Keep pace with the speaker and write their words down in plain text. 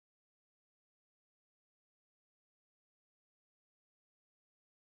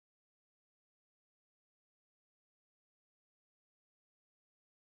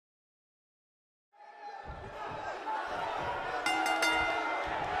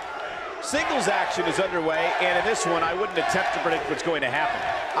singles action is underway, and in this one, I wouldn't attempt to predict what's going to happen.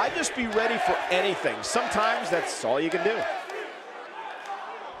 I'd just be ready for anything. Sometimes that's all you can do.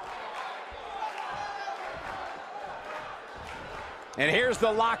 And here's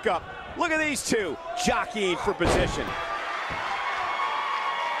the lockup. Look at these two jockeying for position.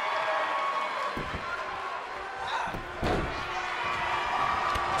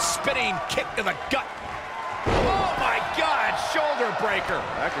 Spinning kick to the gut. Oh my God, shoulder breaker.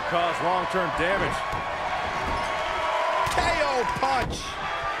 That could cause long-term damage. KO punch.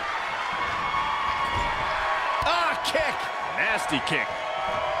 Ah, kick. Nasty kick.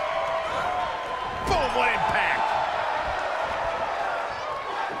 Boom, what impact.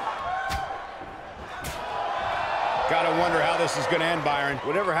 Gotta wonder how this is gonna end, Byron.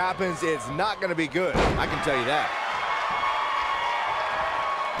 Whatever happens, it's not gonna be good. I can tell you that.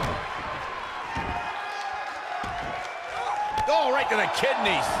 Oh, right to the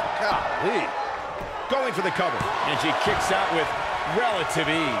kidneys. Golly. Going for the cover. And she kicks out with relative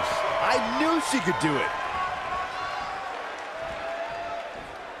ease. I knew she could do it.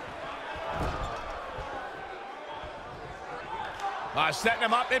 Setting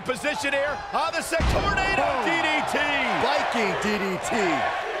him up in position here. The tornado DDT. Viking DDT.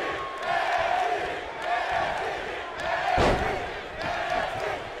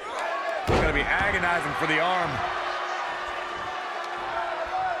 It's gonna be agonizing for the arm.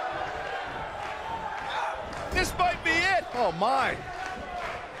 This might be it. Oh, my.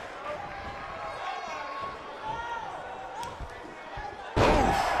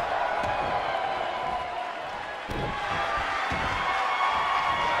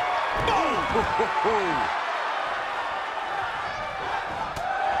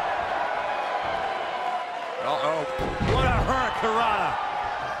 Uh-oh. What a hurricanrana.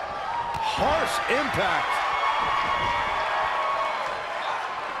 Harsh impact.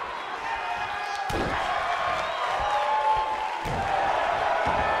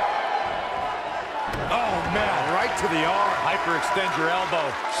 Oh, man. Right to the arm. Hyperextend your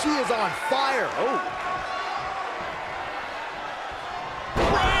elbow. She is on fire. Oh.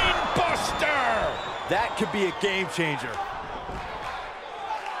 That could be a game changer.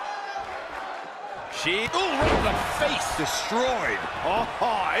 Right in the face. Destroyed. Oh,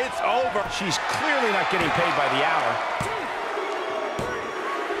 it's over. She's clearly not getting paid by the hour.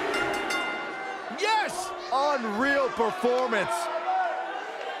 Yes! Unreal performance.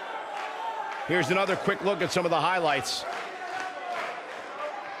 Here's another quick look at some of the highlights.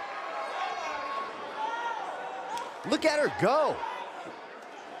 Look at her go.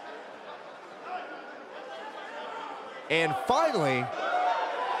 And finally,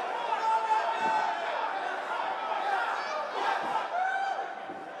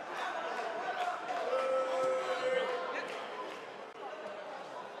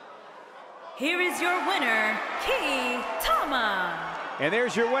 here is your winner, Kitana. And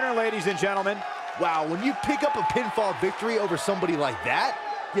there's your winner, ladies and gentlemen. wow, when you pick up a pinfall victory over somebody like that,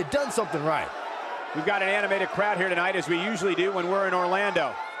 you've done something right. We've got an animated crowd here tonight, as we usually do when we're in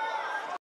Orlando.